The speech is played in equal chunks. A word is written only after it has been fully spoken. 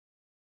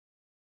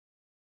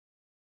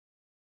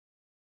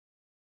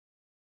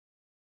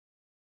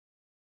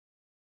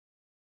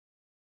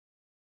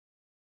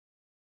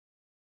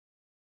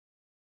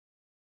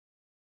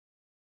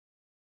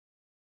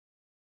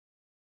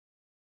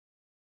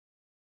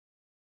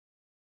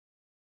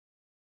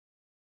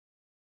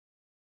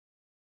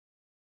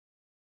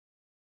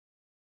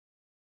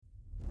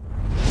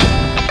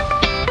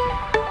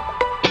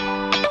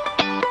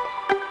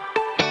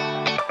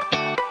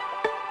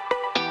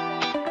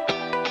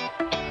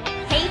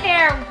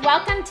there,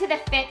 welcome to the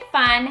Fit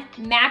Fun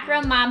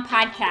Macro Mom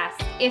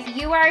Podcast. If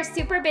you are a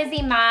super busy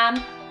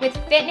mom with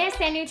fitness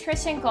and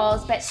nutrition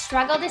goals but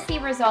struggle to see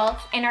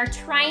results and are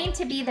trying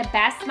to be the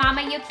best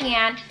mama you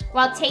can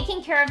while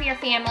taking care of your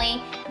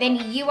family,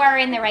 then you are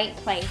in the right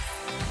place.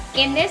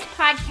 In this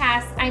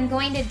podcast, I'm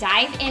going to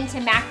dive into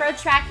macro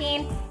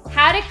tracking,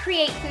 how to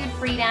create food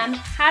freedom,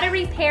 how to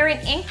repair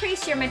and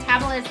increase your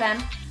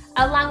metabolism,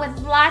 along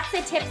with lots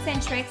of tips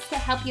and tricks to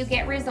help you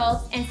get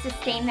results and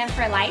sustain them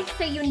for life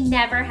so you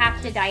never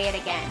have to diet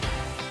again.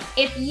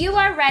 If you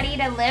are ready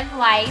to live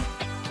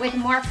life with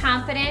more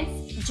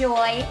confidence,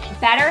 joy,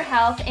 better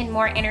health, and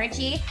more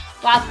energy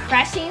while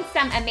crushing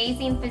some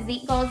amazing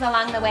physique goals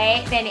along the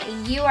way, then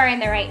you are in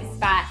the right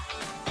spot.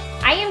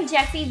 I am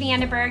Jessie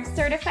Vandenberg,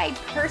 certified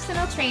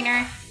personal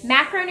trainer,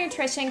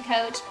 macronutrition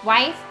coach,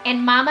 wife,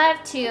 and mama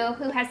of two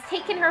who has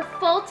taken her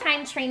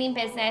full-time training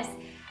business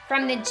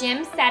from the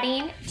gym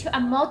setting to a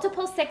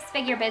multiple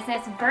six-figure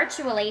business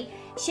virtually,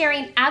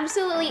 sharing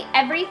absolutely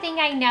everything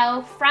I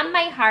know from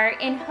my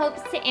heart in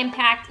hopes to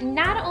impact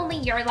not only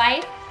your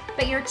life,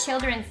 but your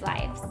children's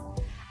lives.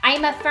 I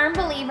am a firm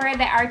believer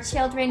that our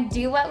children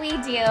do what we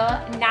do,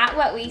 not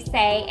what we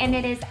say, and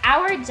it is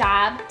our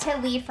job to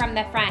lead from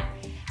the front.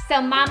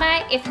 So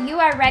mama, if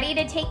you are ready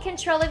to take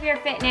control of your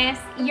fitness,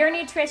 your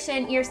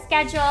nutrition, your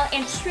schedule,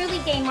 and truly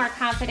gain more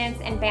confidence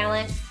and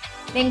balance,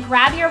 then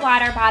grab your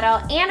water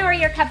bottle and or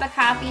your cup of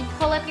coffee,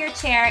 pull up your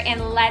chair,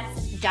 and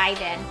let's dive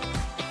in.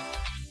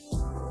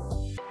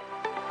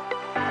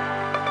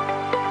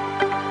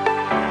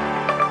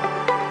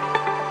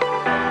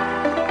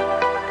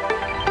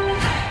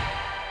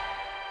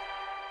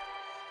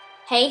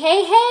 Hey,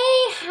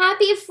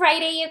 happy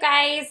Friday, you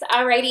guys.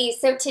 Alrighty,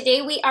 so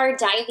today we are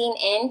diving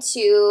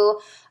into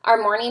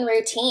our morning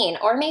routine,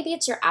 or maybe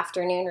it's your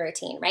afternoon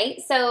routine,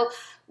 right? So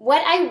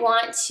what I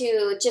want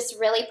to just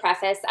really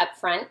preface up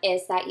front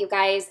is that you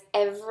guys,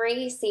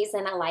 every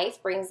season of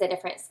life brings a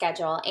different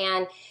schedule,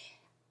 and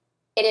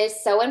it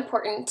is so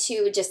important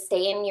to just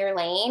stay in your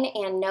lane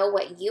and know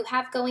what you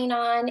have going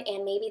on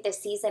and maybe the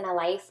season of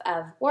life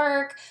of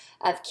work,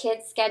 of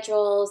kids'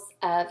 schedules,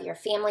 of your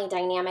family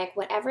dynamic,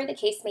 whatever the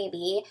case may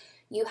be.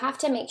 You have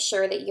to make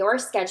sure that your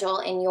schedule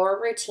and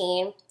your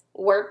routine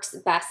works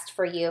best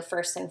for you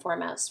first and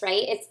foremost,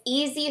 right? It's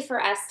easy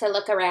for us to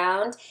look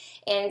around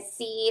and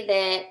see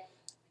that,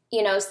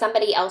 you know,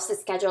 somebody else's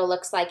schedule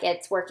looks like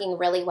it's working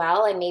really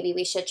well and maybe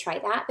we should try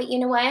that. But you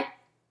know what?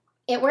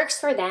 It works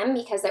for them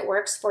because it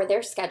works for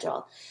their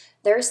schedule,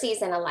 their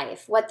season of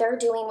life, what they're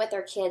doing with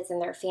their kids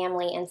and their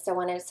family and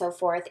so on and so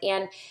forth.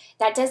 And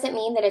that doesn't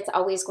mean that it's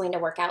always going to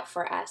work out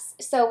for us.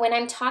 So when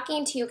I'm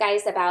talking to you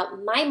guys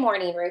about my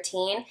morning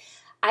routine,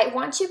 I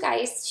want you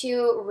guys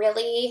to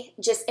really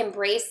just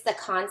embrace the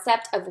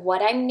concept of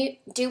what I'm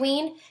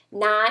doing,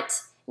 not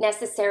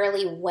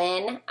necessarily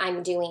when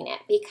I'm doing it,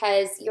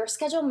 because your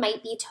schedule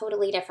might be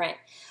totally different.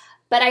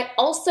 But I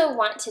also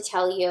want to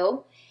tell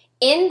you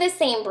in the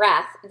same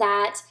breath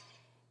that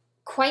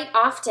quite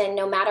often,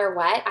 no matter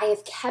what, I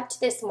have kept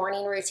this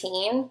morning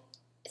routine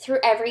through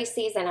every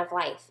season of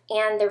life.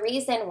 And the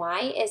reason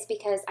why is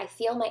because I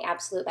feel my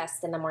absolute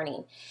best in the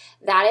morning.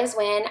 That is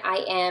when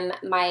I am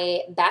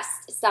my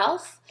best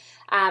self.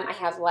 I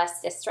have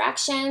less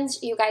distractions.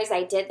 You guys,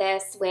 I did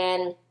this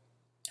when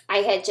I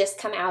had just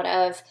come out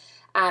of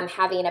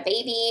having a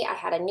baby. I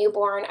had a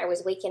newborn. I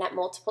was waking up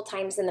multiple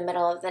times in the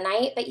middle of the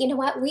night. But you know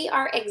what? We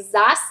are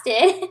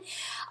exhausted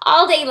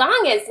all day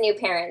long as new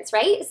parents,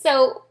 right?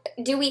 So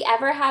do we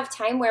ever have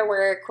time where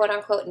we're quote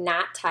unquote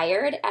not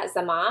tired as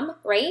a mom,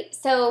 right?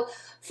 So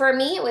for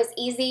me, it was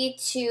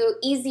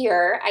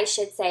easier, I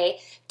should say,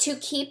 to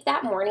keep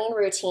that morning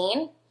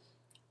routine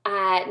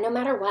no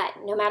matter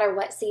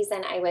what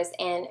season I was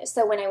in.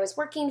 So when I was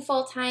working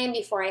full time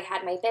before I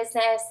had my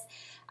business,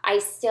 I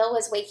still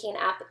was waking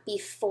up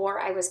before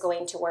I was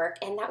going to work,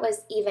 and that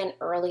was even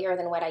earlier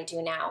than what I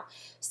do now.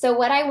 So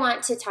what I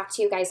want to talk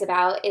to you guys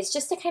about is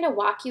just to kind of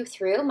walk you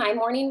through my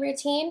morning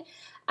routine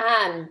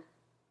and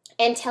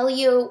tell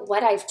you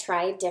what I've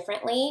tried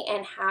differently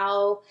and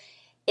how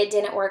it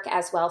didn't work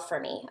as well for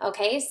me,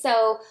 okay?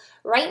 So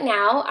right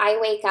now I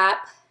wake up,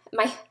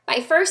 my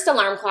first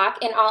alarm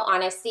clock, in all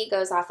honesty,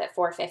 goes off at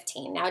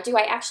 4:15. Now, do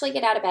I actually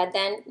get out of bed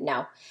then?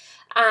 No.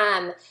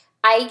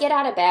 I get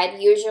out of bed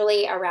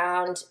usually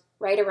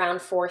right around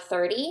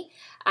 4:30.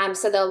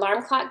 So the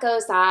alarm clock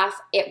goes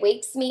off, it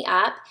wakes me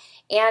up,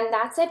 and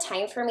that's a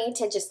time for me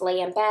to just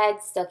lay in bed,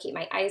 still keep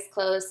my eyes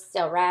closed,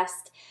 still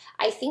rest.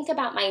 I think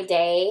about my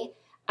day,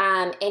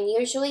 and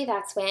usually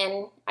that's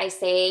when I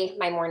say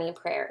my morning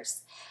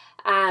prayers.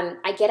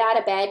 I get out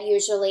of bed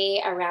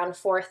usually around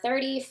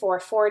 4:30,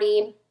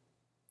 4:40.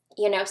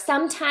 You know,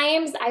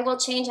 sometimes I will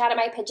change out of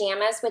my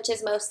pajamas, which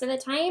is most of the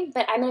time,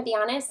 but I'm going to be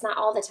honest, not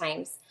all the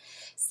times.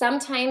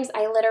 Sometimes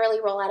I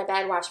literally roll out of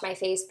bed, wash my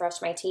face,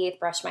 brush my teeth,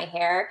 brush my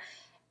hair,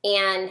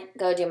 and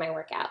go do my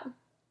workout.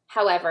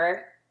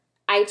 However,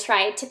 I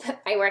tried to put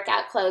my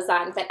workout clothes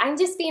on, but I'm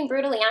just being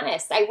brutally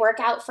honest. I work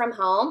out from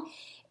home,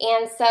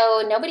 and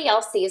so nobody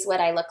else sees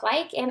what I look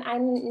like, and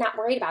I'm not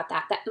worried about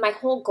that. My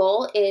whole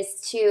goal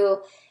is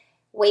to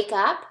wake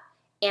up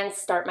and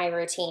start my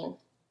routine.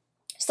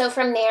 So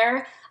from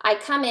there, I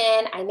come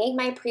in, I make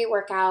my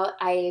pre-workout,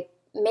 I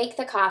make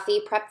the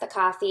coffee, prep the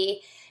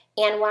coffee,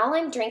 and while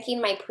I'm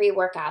drinking my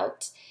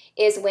pre-workout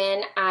is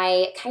when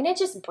I kind of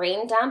just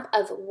brain dump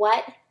of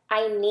what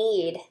I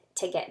need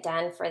to get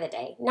done for the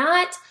day.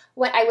 Not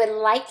what I would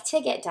like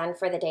to get done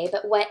for the day,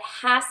 but what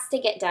has to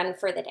get done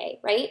for the day,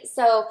 right?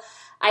 So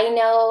I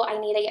know I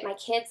need to get my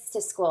kids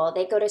to school.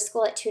 They go to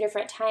school at 2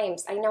 different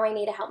times. I know I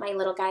need to help my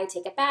little guy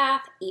take a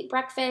bath, eat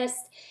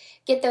breakfast,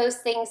 get those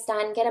things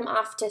done, get him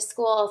off to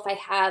school if I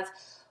have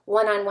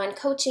one-on-one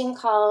coaching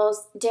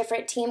calls,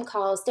 different team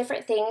calls,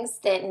 different things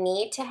that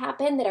need to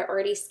happen that are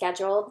already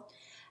scheduled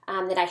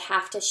that I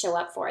have to show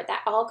up for.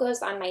 That all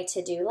goes on my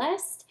to-do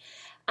list.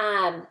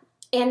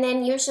 And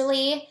then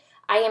usually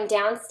I am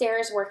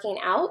downstairs working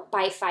out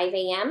by 5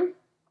 a.m.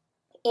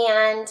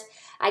 and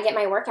I get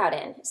my workout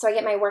in. So I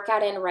get my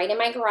workout in right in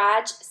my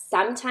garage.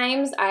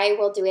 Sometimes I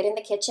will do it in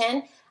the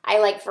kitchen. I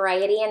like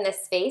variety in the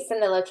space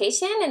and the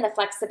location, and the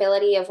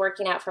flexibility of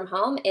working out from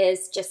home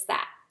is just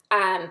that.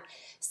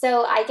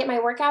 So I get my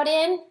workout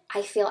in.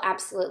 I feel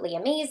absolutely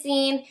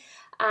amazing.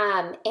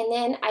 And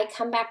then I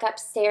come back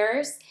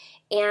upstairs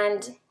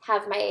and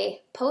have my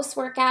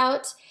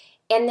post-workout,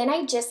 and then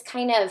I just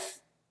kind of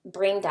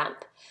brain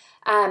dump.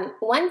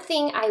 One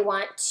thing I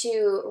want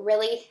to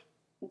really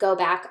go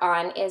back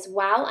on is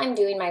while I'm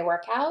doing my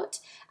workout,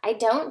 I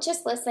don't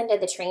just listen to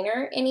the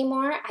trainer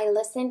anymore. I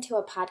listen to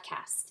a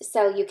podcast.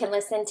 So you can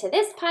listen to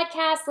this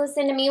podcast,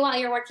 listen to me while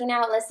you're working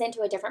out, listen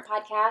to a different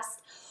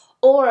podcast.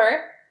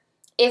 Or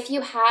if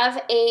you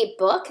have a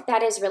book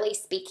that is really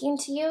speaking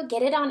to you,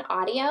 get it on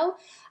audio.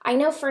 I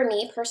know for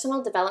me,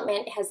 personal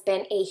development has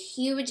been a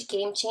huge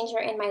game changer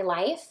in my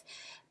life.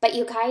 But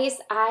you guys,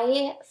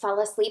 I fall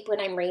asleep when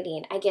I'm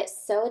reading. I get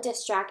so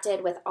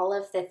distracted with all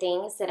of the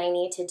things that I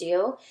need to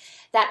do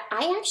that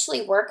I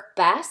actually work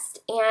best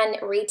and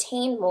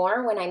retain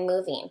more when I'm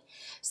moving.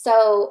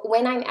 So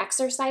when I'm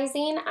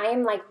exercising, I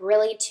am like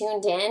really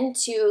tuned in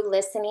to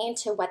listening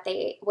to what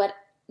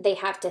they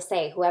have to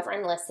say, whoever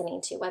I'm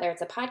listening to, whether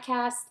it's a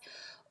podcast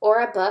or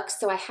a book.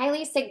 So I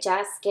highly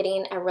suggest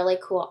getting a really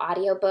cool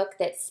audiobook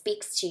that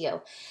speaks to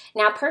you.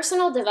 Now,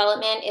 personal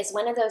development is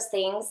one of those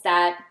things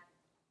that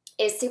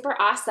is super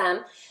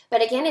awesome.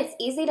 But again, it's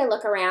easy to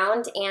look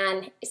around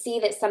and see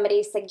that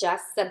somebody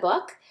suggests a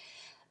book.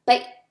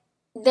 But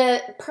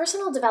the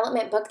personal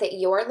development book that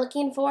you're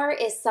looking for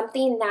is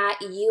something that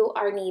you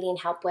are needing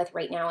help with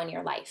right now in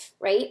your life,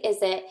 right? Is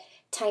it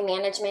time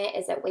management?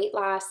 Is it weight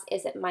loss?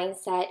 Is it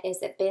mindset?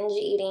 Is it binge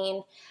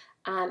eating?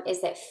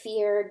 Is it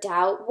fear,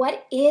 doubt?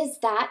 What is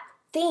that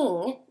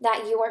thing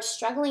that you are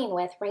struggling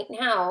with right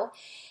now?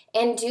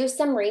 And do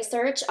some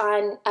research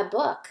on a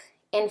book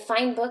and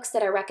find books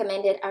that are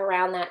recommended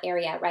around that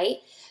area, right?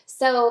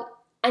 So,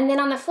 and then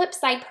on the flip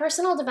side,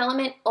 personal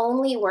development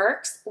only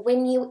works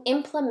when you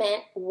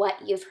implement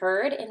what you've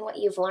heard and what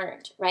you've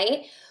learned,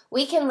 right?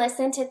 We can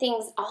listen to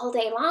things all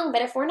day long,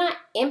 but if we're not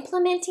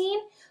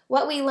implementing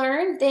what we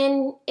learn,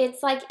 then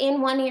it's like in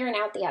one ear and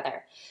out the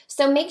other.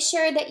 So make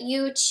sure that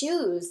you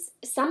choose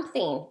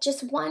something,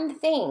 just one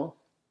thing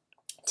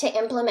to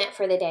implement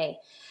for the day.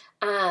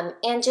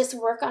 And just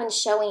work on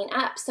showing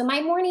up. So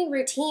my morning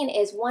routine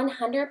is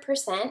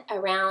 100%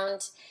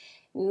 around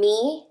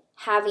me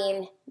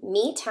having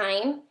me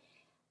time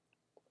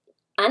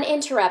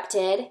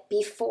uninterrupted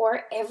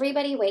before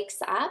everybody wakes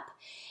up.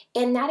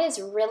 And that is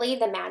really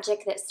the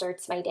magic that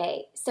starts my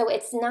day. So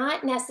it's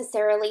not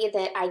necessarily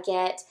that I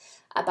get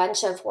a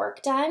bunch of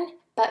work done,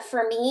 but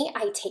for me,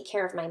 I take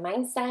care of my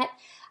mindset.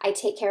 I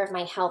take care of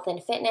my health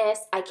and fitness.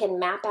 I can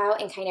map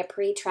out and kind of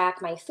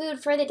pre-track my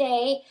food for the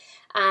day.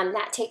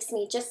 That takes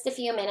me just a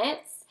few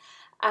minutes.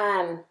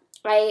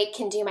 I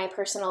can do my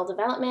personal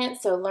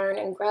development, so learn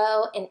and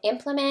grow and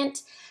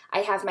implement. I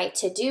have my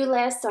to-do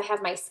list, so I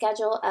have my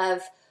schedule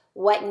of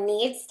what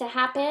needs to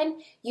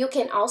happen. You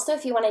can also,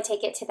 if you want to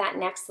take it to that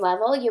next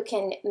level, you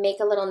can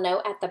make a little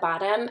note at the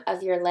bottom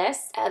of your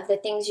list of the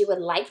things you would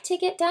like to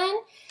get done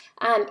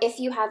if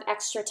you have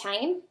extra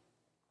time.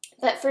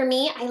 But for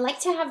me, I like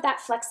to have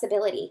that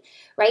flexibility,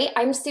 right?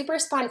 I'm super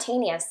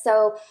spontaneous.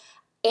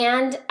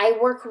 And I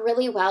work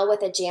really well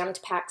with a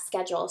jammed packed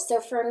schedule. So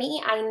for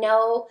me, I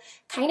know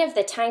kind of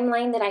the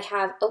timeline that I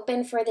have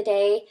open for the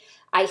day.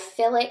 I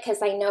fill it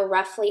because I know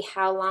roughly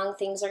how long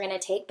things are going to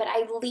take, but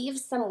I leave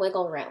some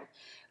wiggle room,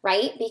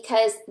 right?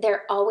 Because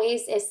there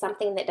always is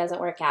something that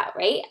doesn't work out,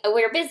 right?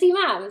 We're busy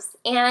moms,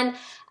 and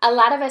a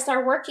lot of us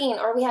are working,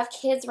 or we have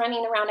kids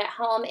running around at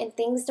home, and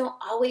things don't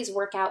always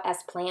work out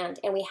as planned.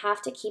 And we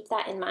have to keep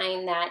that in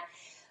mind, that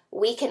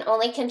we can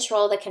only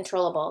control the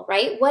controllable,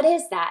 right? What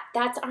is that?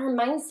 That's our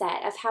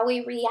mindset of how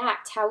we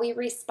react, how we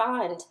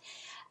respond.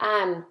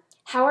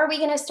 How are we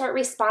going to start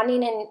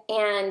responding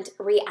and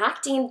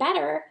reacting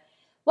better?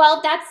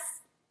 Well, that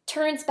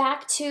turns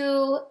back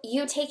to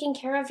you taking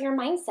care of your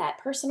mindset,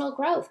 personal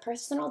growth,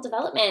 personal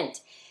development,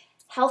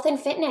 health and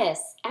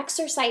fitness,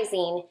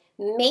 exercising,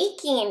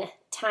 making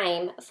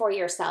time for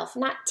yourself,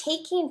 not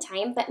taking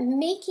time, but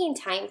making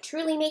time,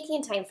 truly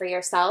making time for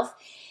yourself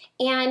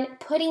and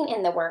putting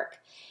in the work.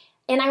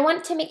 And I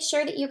want to make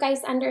sure that you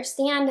guys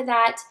understand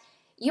that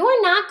you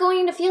are not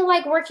going to feel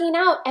like working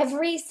out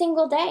every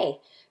single day,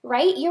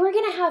 right? You are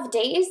going to have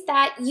days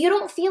that you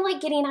don't feel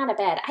like getting out of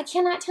bed. I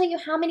cannot tell you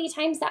how many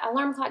times that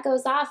alarm clock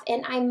goes off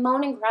and I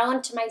moan and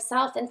groan to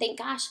myself and think,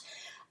 gosh,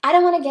 I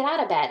don't want to get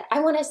out of bed. I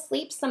want to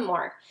sleep some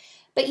more.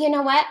 But you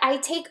know what? I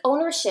take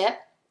ownership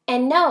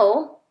and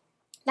know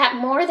that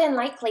more than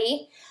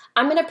likely,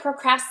 I'm going to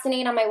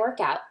procrastinate on my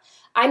workout.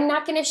 I'm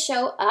not going to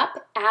show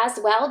up as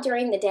well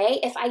during the day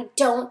if I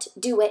don't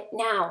do it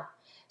now.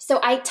 So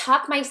I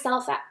talk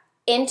myself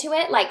into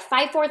it, like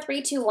 5, 4,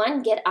 3, 2,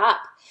 1, get up.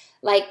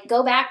 Like,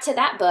 go back to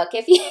that book.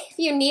 If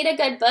you need a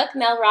good book,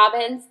 Mel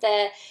Robbins,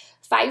 the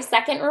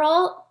 5-second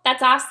rule,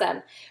 that's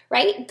awesome,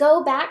 right?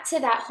 Go back to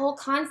that whole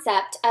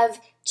concept of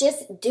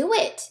just do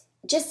it.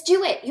 Just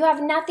do it. You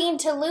have nothing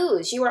to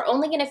lose. You are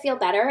only going to feel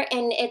better,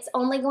 and it's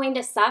only going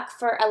to suck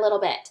for a little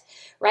bit,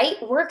 right?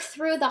 Work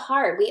through the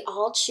hard. We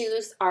all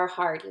choose our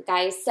hard, you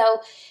guys. So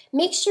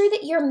make sure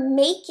that you're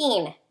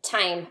making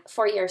time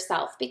for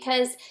yourself,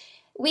 because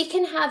we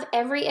can have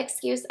every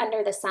excuse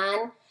under the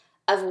sun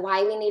of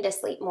why we need to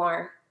sleep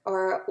more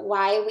or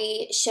why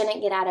we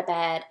shouldn't get out of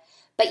bed.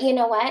 But you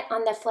know what?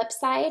 On the flip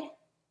side,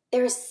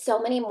 there's so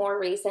many more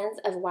reasons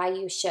of why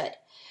you should,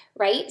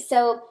 right?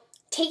 So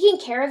taking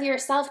care of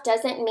yourself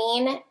doesn't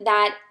mean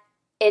that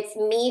it's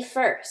me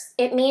first.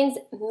 It means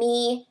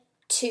me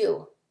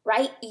too,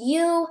 right?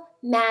 You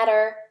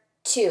matter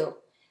too.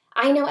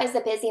 I know as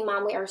a busy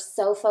mom, we are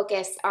so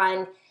focused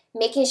on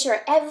making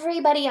sure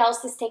everybody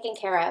else is taken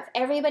care of.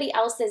 Everybody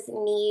else's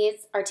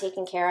needs are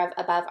taken care of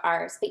above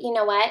ours. But you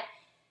know what?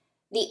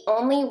 The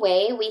only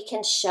way we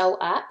can show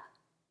up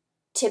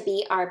to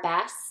be our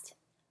best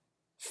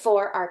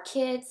for our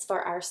kids,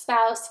 for our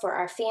spouse, for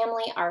our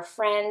family, our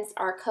friends,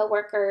 our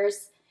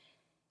coworkers,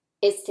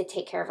 is to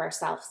take care of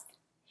ourselves.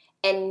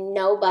 And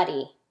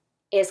nobody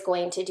is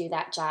going to do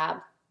that job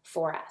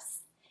for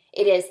us.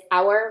 It is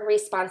our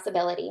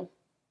responsibility.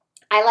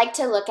 I like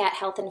to look at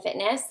health and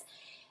fitness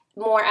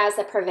more as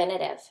a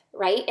preventative,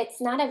 right? It's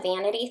not a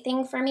vanity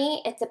thing for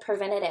me. It's a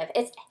preventative.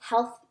 It's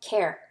health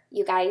care,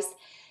 you guys.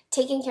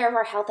 Taking care of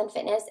our health and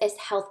fitness is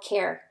health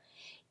care.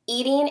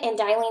 Eating and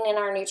dialing in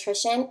our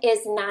nutrition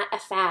is not a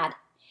fad.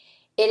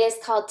 It is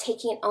called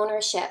taking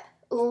ownership,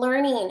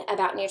 learning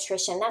about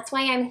nutrition. That's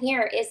why I'm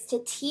here, is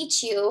to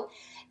teach you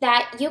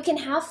that you can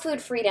have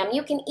food freedom.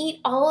 You can eat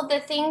all of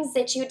the things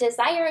that you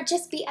desire.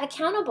 Just be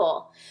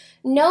accountable.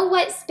 Know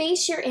what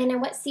space you're in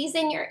and what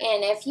season you're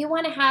in. If you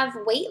want to have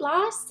weight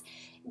loss,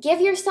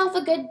 give yourself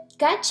a good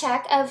gut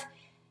check of,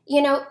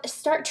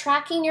 start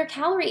tracking your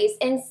calories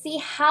and see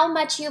how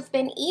much you've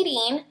been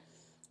eating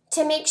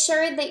to make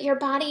sure that your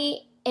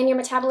body and your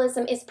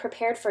metabolism is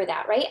prepared for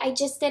that, right? I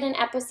just did an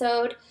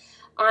episode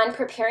on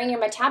preparing your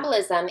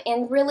metabolism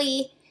and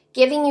really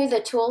giving you the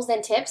tools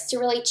and tips to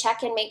really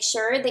check and make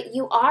sure that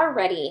you are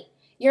ready.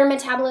 Your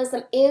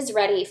metabolism is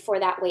ready for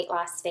that weight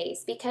loss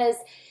phase, because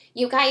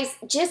you guys,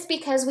 just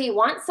because we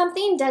want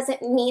something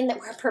doesn't mean that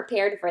we're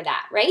prepared for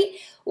that, right?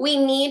 We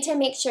need to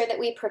make sure that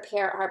we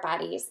prepare our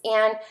bodies.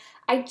 And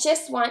I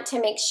just want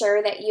to make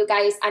sure that you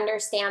guys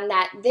understand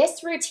that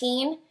this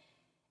routine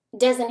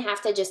doesn't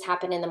have to just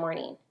happen in the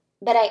morning.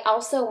 But I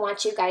also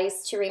want you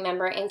guys to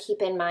remember and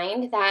keep in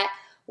mind that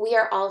we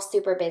are all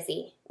super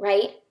busy,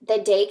 right? The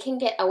day can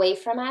get away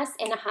from us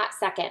in a hot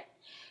second,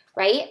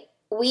 right?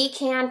 We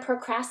can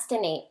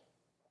procrastinate.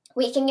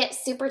 We can get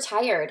super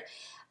tired.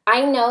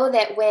 I know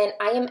that when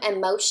I am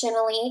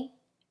emotionally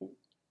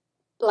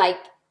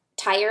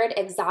tired,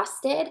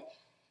 exhausted,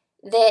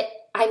 that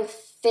I'm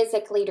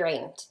physically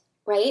drained,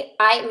 right?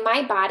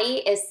 My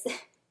body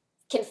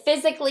can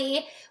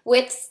physically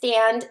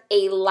withstand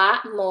a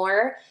lot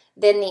more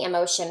than the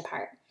emotion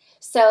part.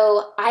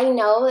 So I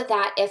know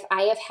that if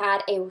I have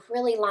had a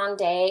really long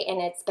day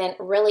and it's been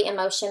really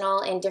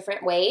emotional in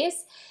different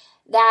ways,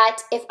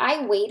 that if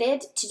I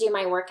waited to do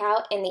my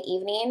workout in the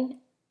evening,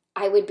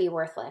 I would be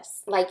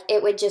worthless.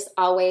 It would just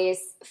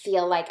always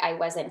feel like I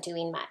wasn't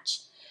doing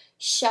much.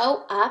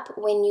 Show up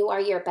when you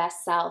are your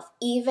best self,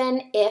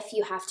 even if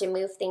you have to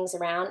move things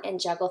around and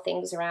juggle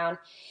things around.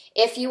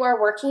 If you are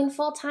working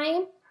full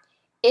time,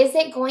 is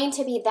it going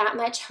to be that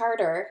much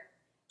harder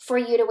for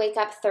you to wake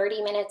up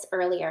 30 minutes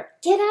earlier?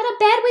 Get out of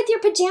bed with your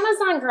pajamas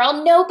on,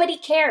 girl. Nobody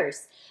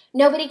cares.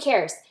 Nobody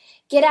cares.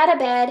 Get out of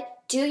bed,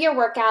 do your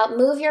workout,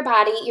 move your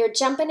body. You're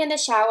jumping in the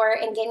shower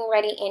and getting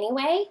ready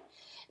anyway.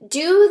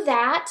 Do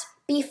that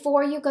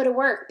before you go to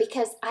work,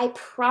 because I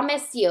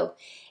promise you,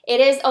 it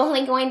is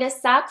only going to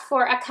suck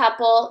for a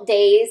couple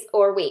days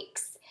or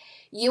weeks.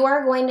 You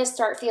are going to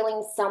start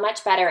feeling so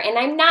much better. And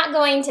I'm not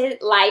going to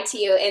lie to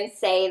you and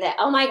say that,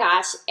 oh my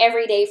gosh,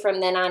 every day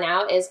from then on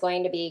out is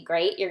going to be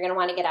great. You're going to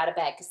want to get out of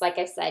bed, because like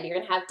I said, you're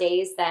going to have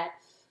days that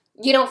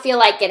you don't feel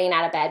like getting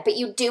out of bed, but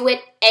you do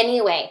it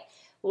anyway.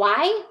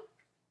 Why?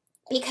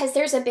 Because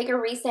there's a bigger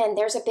reason.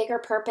 There's a bigger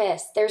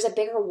purpose. There's a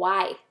bigger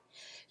why.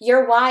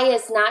 Your why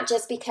is not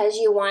just because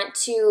you want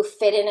to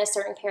fit in a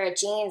certain pair of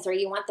jeans or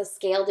you want the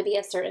scale to be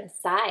a certain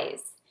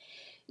size.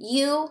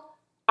 You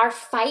are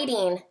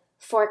fighting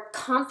for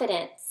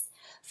confidence,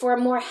 for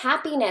more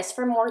happiness,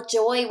 for more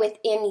joy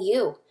within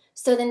you.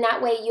 So then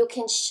that way you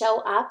can show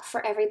up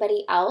for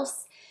everybody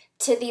else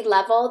to the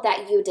level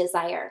that you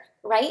desire,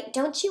 right?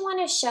 Don't you want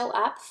to show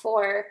up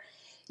for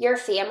your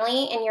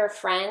family and your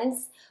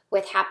friends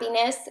with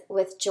happiness,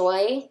 with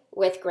joy,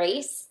 with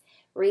grace,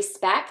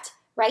 respect,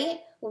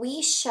 right?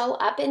 We show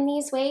up in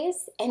these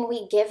ways and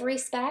we give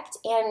respect,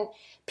 and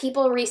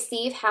people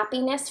receive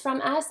happiness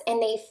from us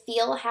and they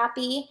feel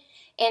happy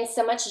and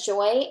so much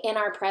joy in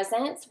our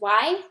presence.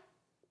 Why?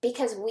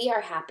 Because we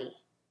are happy.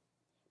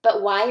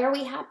 But why are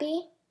we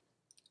happy?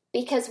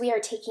 Because we are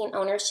taking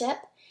ownership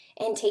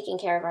and taking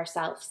care of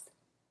ourselves.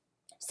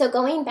 So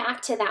going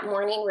back to that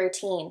morning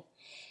routine,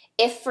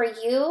 if for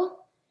you,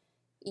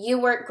 you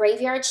work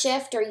graveyard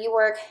shift or you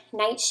work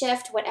night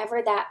shift,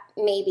 whatever that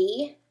may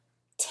be,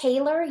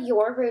 tailor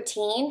your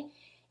routine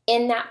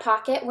in that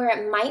pocket where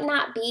it might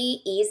not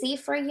be easy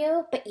for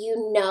you, but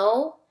you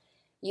know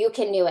you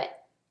can do it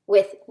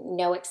with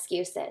no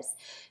excuses.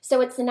 So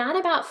it's not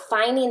about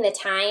finding the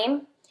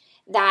time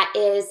that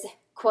is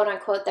quote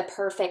unquote the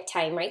perfect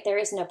time, right? There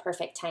is no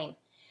perfect time,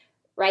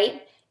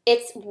 right?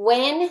 It's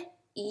when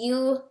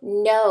you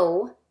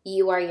know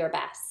you are your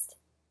best,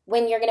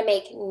 when you're going to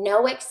make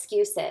no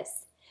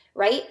excuses,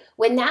 right?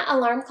 When that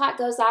alarm clock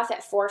goes off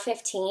at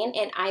 4:15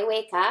 and I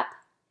wake up,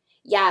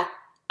 yeah,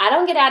 I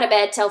don't get out of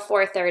bed till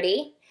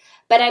 4:30,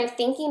 but I'm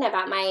thinking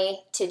about my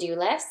to-do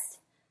list.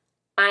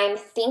 I'm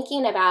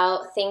thinking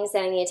about things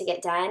that I need to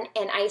get done,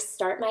 and I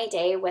start my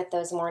day with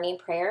those morning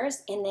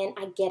prayers, and then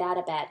I get out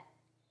of bed,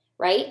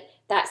 right?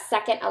 That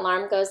second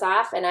alarm goes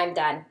off and I'm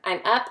done.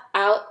 I'm up,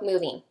 out,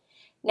 moving.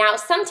 Now,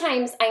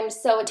 sometimes I'm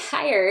so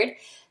tired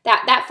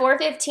that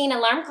 4:15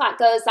 alarm clock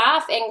goes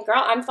off and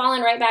girl, I'm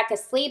falling right back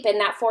asleep, and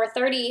that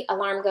 4:30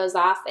 alarm goes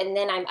off and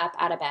then I'm up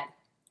out of bed,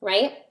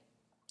 right?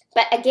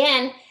 But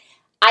again,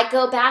 I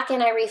go back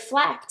and I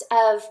reflect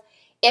of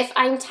if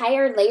I'm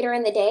tired later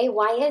in the day,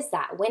 why is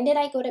that? When did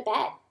I go to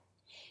bed?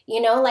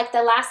 You know, like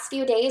the last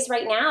few days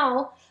right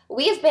now,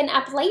 we've been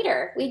up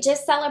later. We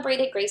just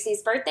celebrated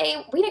Gracie's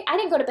birthday. I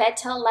didn't go to bed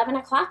till 11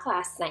 o'clock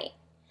last night.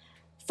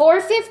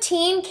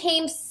 4:15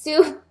 came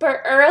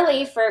super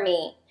early for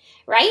me,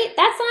 right?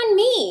 That's on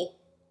me.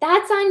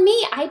 That's on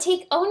me. I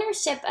take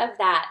ownership of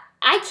that.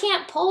 I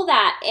can't pull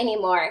that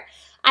anymore.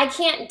 I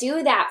can't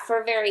do that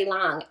for very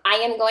long. I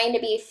am going to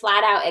be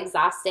flat out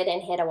exhausted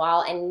and hit a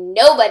wall, and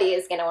nobody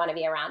is going to want to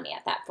be around me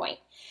at that point,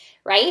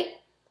 right?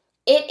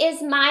 It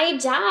is my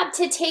job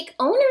to take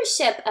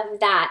ownership of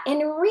that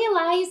and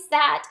realize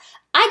that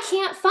I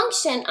can't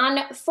function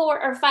on 4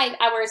 or 5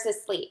 hours of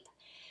sleep,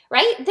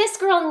 right? This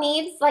girl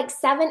needs like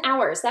 7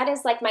 hours. That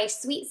is like my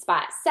sweet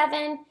spot.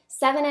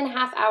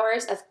 7.5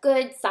 hours of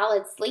good,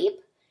 solid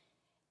sleep,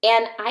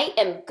 and I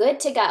am good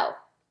to go,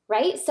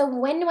 right? So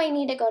when do I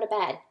need to go to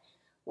bed?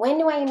 When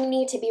do I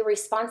need to be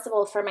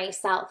responsible for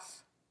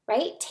myself,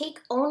 right?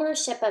 Take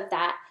ownership of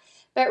that,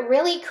 but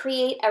really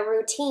create a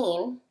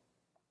routine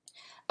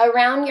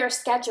around your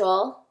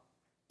schedule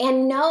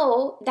and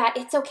know that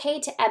it's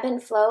okay to ebb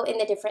and flow in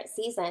the different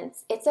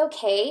seasons. It's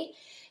okay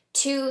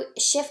to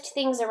shift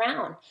things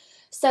around.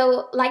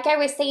 So like I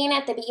was saying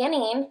at the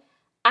beginning,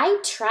 I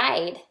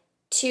tried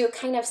to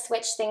kind of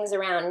switch things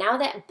around. Now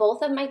that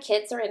both of my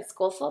kids are in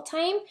school full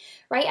time,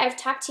 right? I've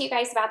talked to you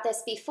guys about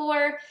this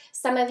before.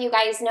 Some of you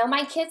guys know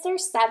my kids are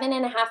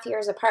 7.5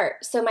 years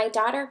apart. So my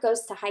daughter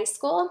goes to high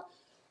school,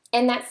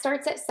 and that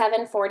starts at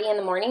 7:40 in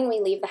the morning. We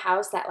leave the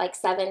house at like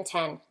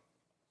 7:10.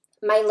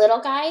 My little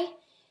guy,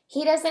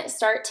 he doesn't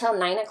start till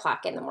 9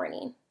 o'clock in the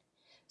morning.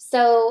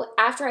 So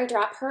after I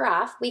drop her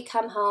off, we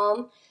come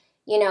home,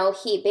 you know,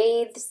 he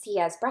bathes, he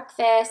has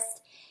breakfast,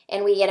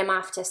 and we get him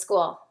off to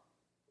school.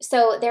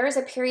 So there is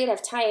a period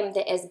of time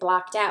that is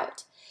blocked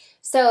out.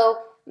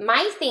 So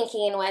my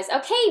thinking was,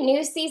 okay,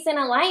 new season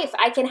of life,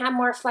 I can have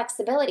more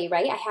flexibility,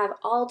 right? I have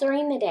all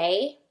during the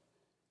day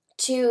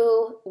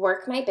to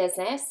work my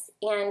business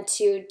and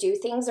to do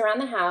things around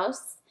the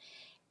house.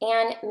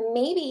 And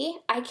maybe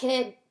I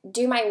could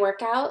do my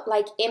workout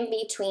like in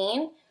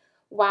between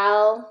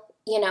while,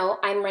 you know,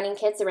 I'm running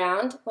kids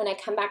around when I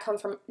come back home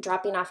from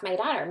dropping off my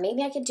daughter.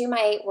 Maybe I could do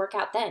my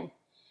workout then.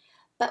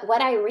 But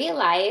what I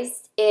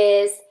realized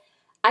is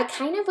I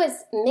kind of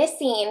was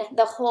missing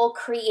the whole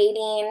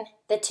creating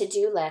the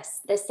to-do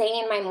list, the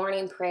saying my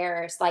morning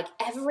prayers. Like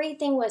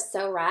everything was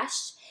so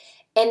rushed,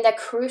 and the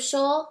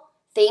crucial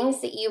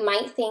things that you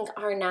might think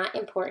are not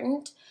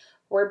important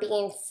were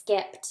being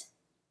skipped.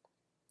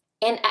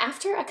 And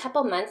after a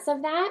couple months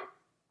of that,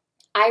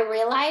 I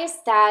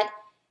realized that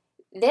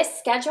this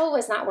schedule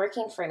was not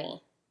working for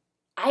me.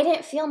 I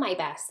didn't feel my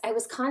best. I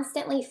was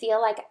constantly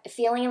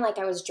feeling like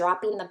I was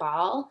dropping the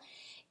ball,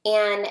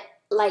 and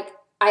like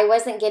I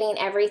wasn't getting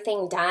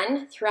everything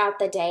done throughout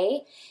the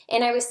day.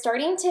 And I was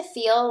starting to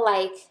feel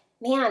like,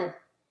 man,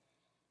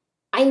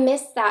 I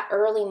missed that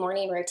early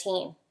morning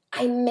routine.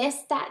 I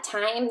missed that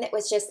time that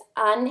was just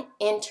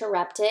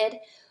uninterrupted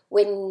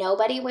when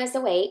nobody was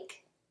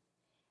awake,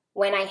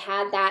 when I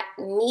had that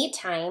me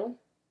time,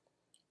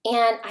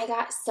 and I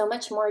got so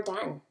much more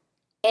done.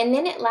 And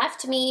then it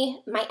left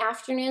me my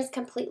afternoons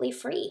completely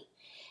free.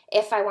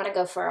 if I want to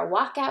go for a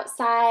walk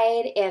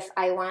outside, if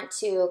I want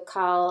to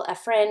call a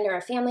friend or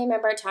a family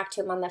member, talk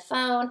to them on the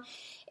phone,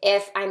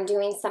 if I'm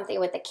doing something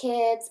with the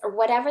kids, or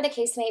whatever the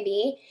case may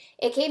be,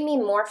 it gave me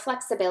more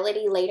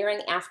flexibility later in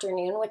the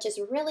afternoon, which is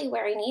really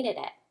where I needed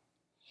it.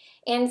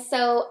 And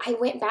so I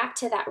went back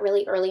to that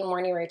really early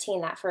morning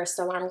routine, that first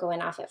alarm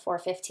going off at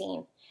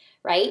 4:15,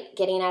 right?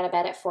 Getting out of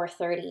bed at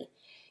 4:30.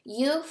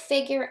 You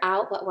figure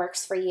out what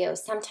works for you.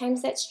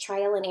 Sometimes it's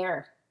trial and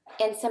error.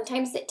 And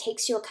sometimes it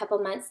takes you a couple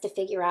months to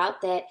figure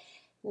out that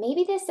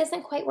maybe this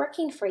isn't quite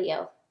working for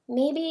you.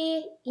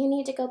 Maybe you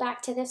need to go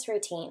back to this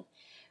routine,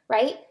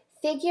 right?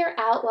 Figure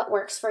out what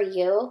works for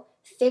you.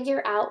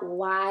 Figure out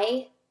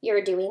why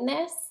you're doing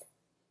this.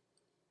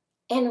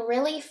 And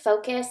really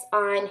focus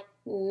on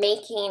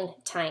making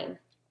time,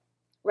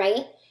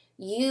 right?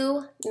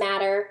 You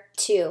matter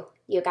too,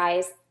 you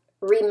guys.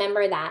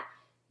 Remember that.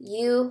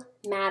 You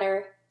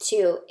matter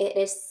too. It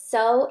is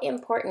so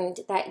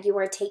important that you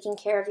are taking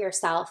care of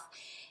yourself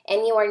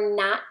and you are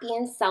not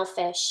being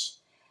selfish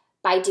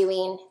by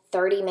doing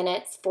 30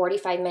 minutes,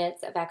 45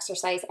 minutes of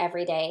exercise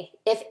every day.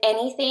 If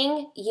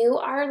anything, you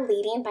are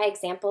leading by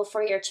example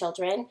for your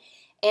children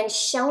and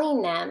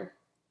showing them,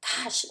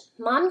 gosh,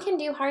 mom can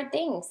do hard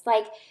things.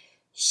 Like,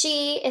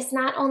 she is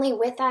not only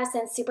with us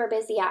and super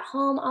busy at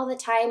home all the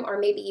time, or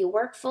maybe you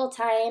work full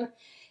time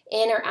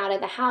in or out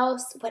of the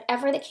house,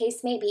 whatever the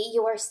case may be,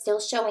 you are still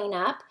showing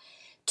up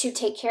to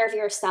take care of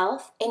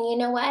yourself. And you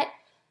know what?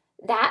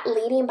 That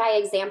leading by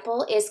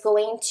example is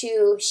going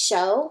to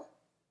show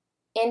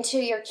into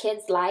your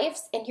kids'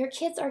 lives, and your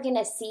kids are going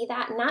to see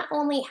that, not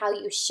only how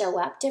you show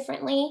up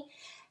differently,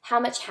 how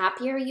much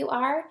happier you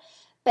are,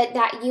 but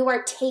that you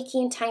are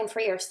taking time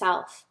for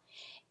yourself.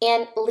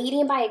 And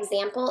leading by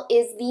example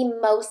is the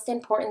most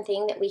important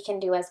thing that we can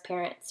do as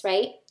parents,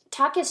 right?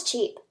 Talk is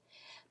cheap,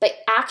 but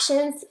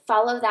actions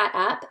follow that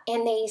up,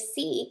 and they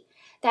see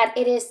that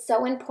it is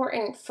so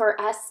important for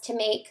us to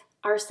make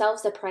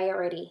ourselves a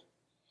priority,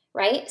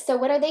 right? So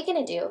what are they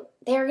going to do?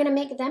 They're going to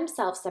make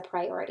themselves a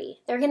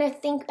priority. They're going to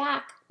think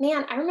back,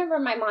 man, I remember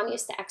my mom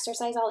used to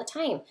exercise all the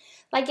time.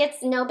 Like,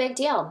 it's no big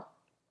deal.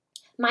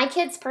 My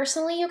kids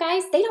personally, you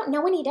guys, they don't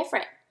know any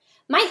different.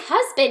 My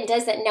husband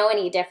doesn't know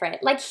any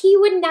different. Like, he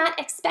would not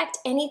expect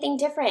anything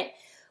different.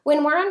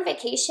 When we're on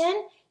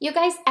vacation, you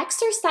guys,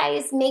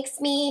 exercise makes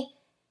me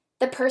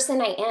the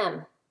person I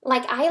am.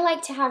 Like, I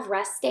like to have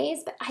rest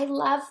days, but I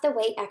love the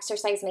way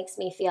exercise makes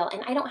me feel.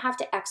 And I don't have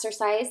to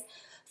exercise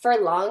for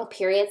long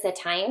periods of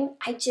time.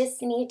 I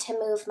just need to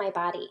move my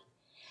body.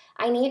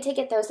 I need to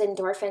get those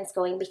endorphins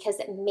going because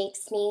it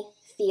makes me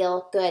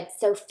feel good.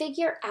 So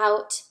figure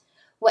out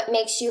what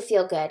makes you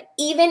feel good.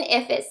 Even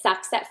if it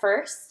sucks at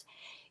first,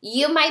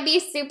 you might be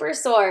super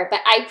sore, but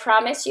I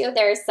promise you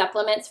there's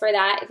supplements for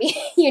that. If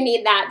you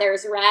need that,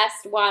 there's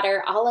rest,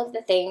 water, all of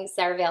the things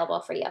that are available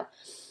for you.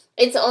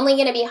 It's only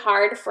going to be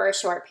hard for a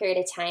short period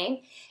of time,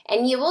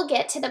 and you will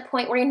get to the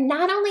point where you're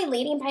not only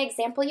leading by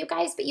example, you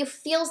guys, but you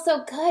feel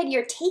so good.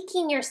 You're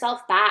taking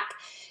yourself back.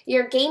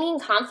 You're gaining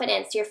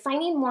confidence. You're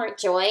finding more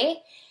joy,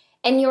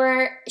 and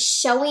you're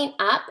showing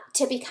up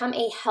to become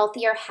a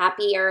healthier,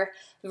 happier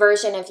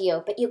version of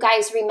you. But you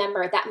guys,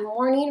 remember that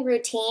morning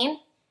routine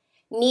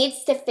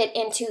needs to fit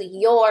into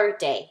your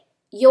day,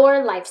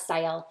 your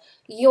lifestyle,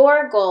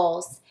 your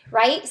goals,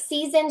 right?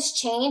 Seasons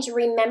change.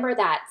 Remember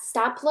that.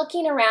 Stop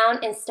looking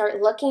around and start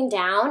looking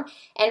down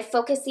and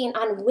focusing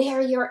on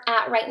where you're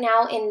at right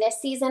now in this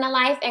season of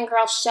life. And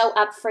girl, show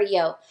up for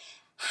you.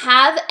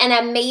 Have an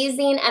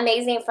amazing,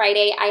 amazing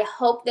Friday. I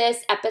hope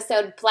this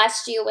episode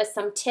blessed you with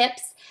some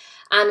tips.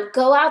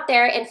 Go out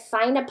there and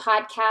find a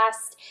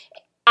podcast.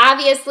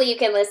 Obviously, you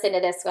can listen to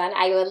this one.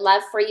 I would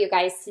love for you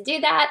guys to do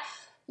that.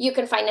 You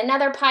can find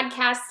another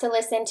podcast to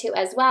listen to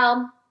as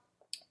well.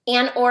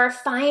 And or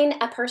find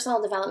a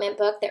personal development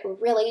book that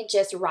really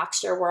just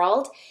rocks your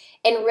world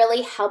and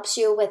really helps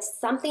you with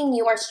something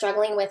you are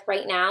struggling with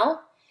right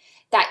now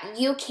that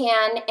you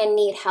can and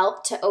need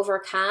help to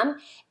overcome,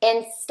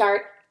 and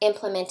start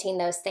implementing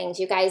those things.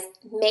 You guys,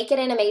 make it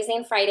an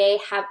amazing Friday.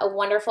 Have a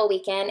wonderful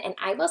weekend, and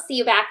I will see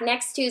you back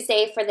next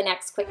Tuesday for the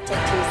next Quick Tip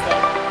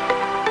Tuesday.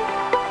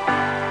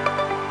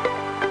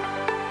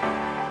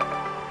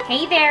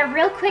 Hey there,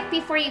 real quick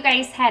before you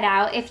guys head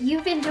out, if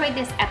you've enjoyed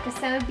this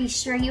episode, be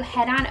sure you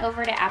head on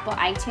over to Apple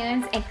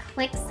iTunes and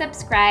click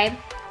subscribe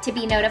to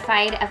be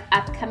notified of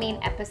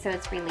upcoming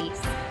episodes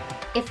released.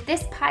 If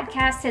this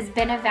podcast has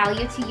been of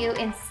value to you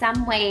in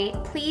some way,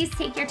 please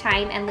take your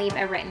time and leave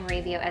a written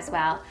review as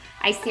well.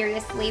 I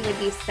seriously would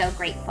be so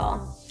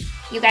grateful.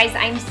 You guys,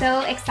 I'm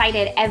so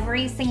excited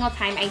every single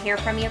time I hear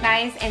from you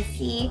guys and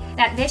see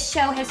that this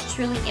show has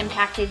truly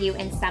impacted you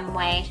in some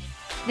way.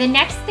 The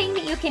next thing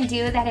that you can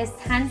do that is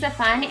tons of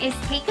fun is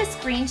take a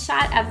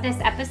screenshot of this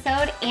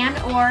episode and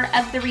or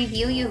of the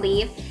review you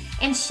leave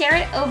and share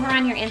it over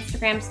on your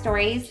Instagram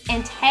stories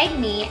and tag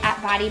me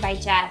at Body by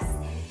Jess,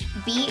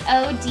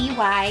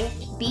 BODYBYJESS.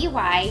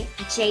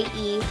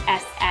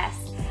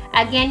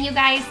 Again, you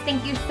guys,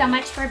 thank you so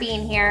much for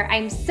being here.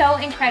 I'm so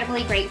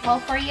incredibly grateful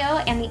for you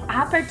and the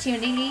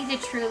opportunity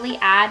to truly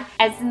add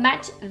as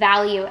much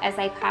value as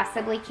I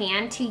possibly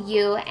can to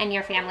you and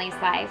your family's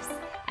lives.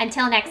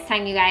 Until next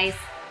time, you guys.